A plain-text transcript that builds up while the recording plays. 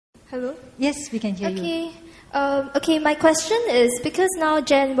Hello? Yes, we can hear you. Okay, my question is, because now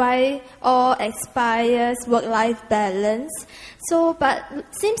Gen Y all expires work-life balance, so, but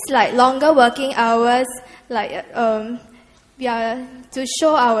seems like longer working hours, like, we are to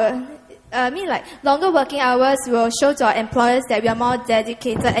show our, longer working hours will show to our employers that we are more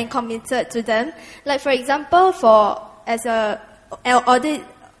dedicated and committed to them. Like, for example, as a audit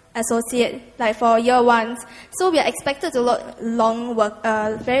associate, like for year ones, so we are expected to work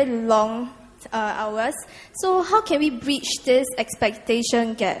very long hours. So how can we breach this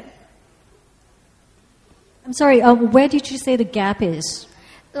expectation gap? I'm sorry, where did you say the gap is?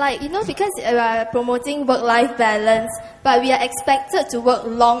 Like, because we are promoting work-life balance, but we are expected to work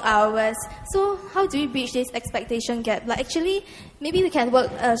long hours. So how do we breach this expectation gap? Like, actually, maybe we can work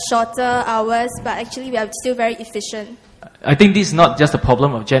shorter hours, but actually we are still very efficient. I think this is not just a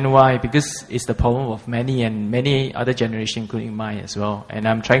problem of Gen Y, because it's the problem of many other generations, including mine as well. And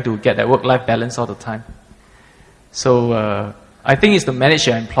I'm trying to get that work-life balance all the time. So I think it's to manage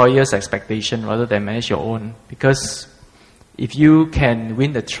your employer's expectation rather than manage your own. Because if you can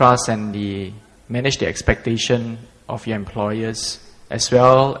win the trust and manage the expectation of your employers, as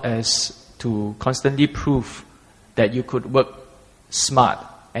well as to constantly prove that you could work smart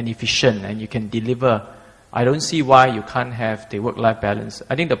and efficient and you can deliver, I don't see why you can't have the work-life balance.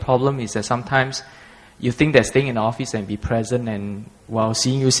 I think the problem is that sometimes you think that staying in the office and be present, and while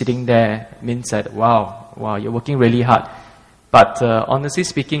seeing you sitting there means that, wow, you're working really hard. But honestly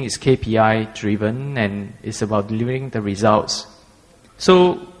speaking, it's KPI driven and it's about delivering the results.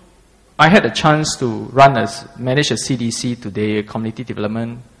 So I had a chance to manage a CDC today, a Community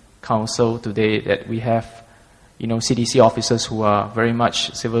Development Council today, that we have, CDC officers who are very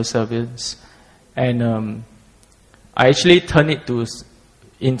much civil servants. And I actually turned it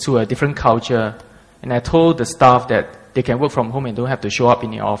into a different culture. And I told the staff that they can work from home and don't have to show up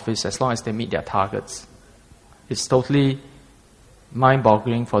in the office as long as they meet their targets. It's totally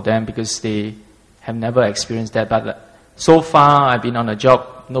mind-boggling for them because they have never experienced that. But so far, I've been on a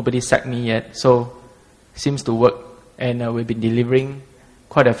job, nobody sacked me yet. So it seems to work. And we've been delivering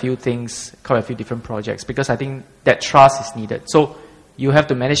quite a few things, quite a few different projects, because I think that trust is needed. So you have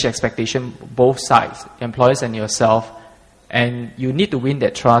to manage the expectation, both sides, employers and yourself, and you need to win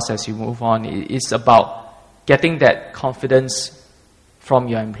that trust as you move on. It's about getting that confidence from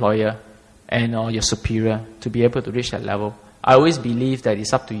your employer and your superior to be able to reach that level. I always believe that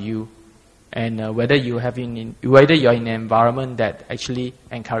it's up to you, and whether you're in an environment that actually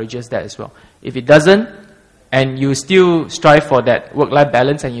encourages that as well. If it doesn't, and you still strive for that work-life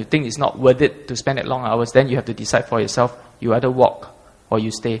balance and you think it's not worth it to spend that long hours, then you have to decide for yourself. You either walk or you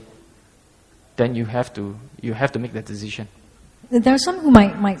stay. Then you have to make that decision. There are some who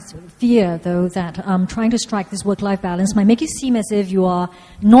might fear, though, that trying to strike this work-life balance might make you seem as if you are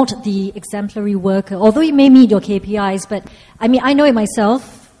not the exemplary worker, although you may meet your KPIs. But I know it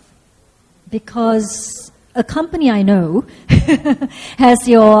myself, because a company I know has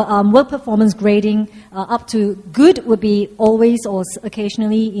your work performance grading up to good would be always or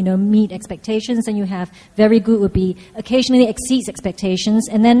occasionally, meet expectations, and you have very good would be occasionally exceeds expectations,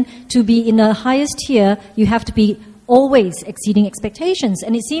 and then to be in the highest tier, you have to be always exceeding expectations.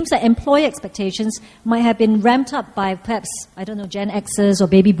 And it seems that employer expectations might have been ramped up by perhaps, Gen Xers or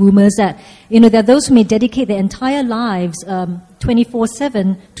baby boomers, that, there are those who may dedicate their entire lives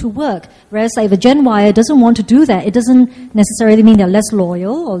 24/7 to work. Whereas if a Gen Y doesn't want to do that, it doesn't necessarily mean they're less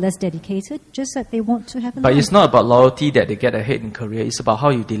loyal or less dedicated, just that they want to have a But life. it's not about loyalty that they get ahead in career. It's about how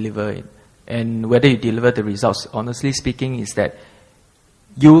you deliver it. And whether you deliver the results, honestly speaking, is that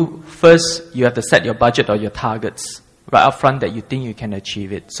you have to set your budget or your targets right up front that you think you can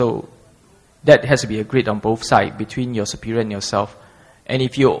achieve it. So that has to be agreed on both sides, between your superior and yourself. And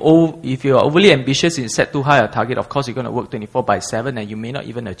if you're overly ambitious and set too high a target, of course you're going to work 24/7 and you may not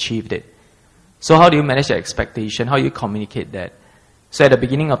even achieve it. So how do you manage the expectation? How do you communicate that? So at the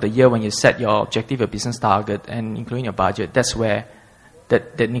beginning of the year, when you set your objective, your business target, and including your budget, that's where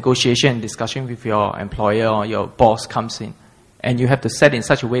that negotiation and discussion with your employer or your boss comes in. And you have to set in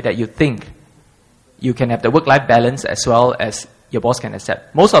such a way that you think you can have the work-life balance as well as your boss can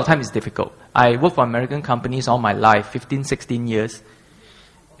accept. Most of the time it's difficult. I worked for American companies all my life, 15, 16 years.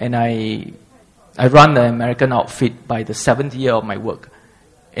 And I run the American outfit by the 7th year of my work.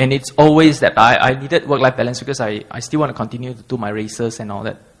 And it's always that I needed work-life balance because I still want to continue to do my races and all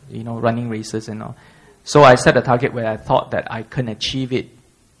that, running races and all. So I set a target where I thought that I can achieve it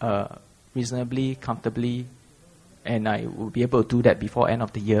reasonably, comfortably, and I will be able to do that before end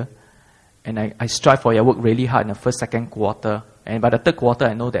of the year. And I strive for it. I work really hard in the first, second quarter. And by the third quarter,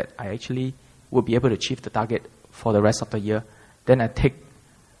 I know that I actually will be able to achieve the target for the rest of the year. Then I take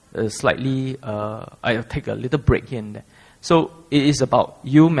slightly, I'll take a little break here and there. So it is about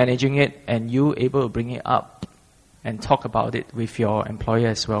you managing it and you able to bring it up and talk about it with your employer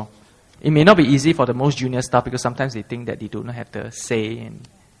as well. It may not be easy for the most junior staff because sometimes they think that they do not have the say and,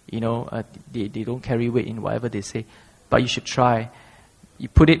 they don't carry weight in whatever they say. But you should try. You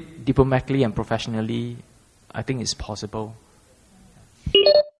put it diplomatically and professionally, I think it's possible.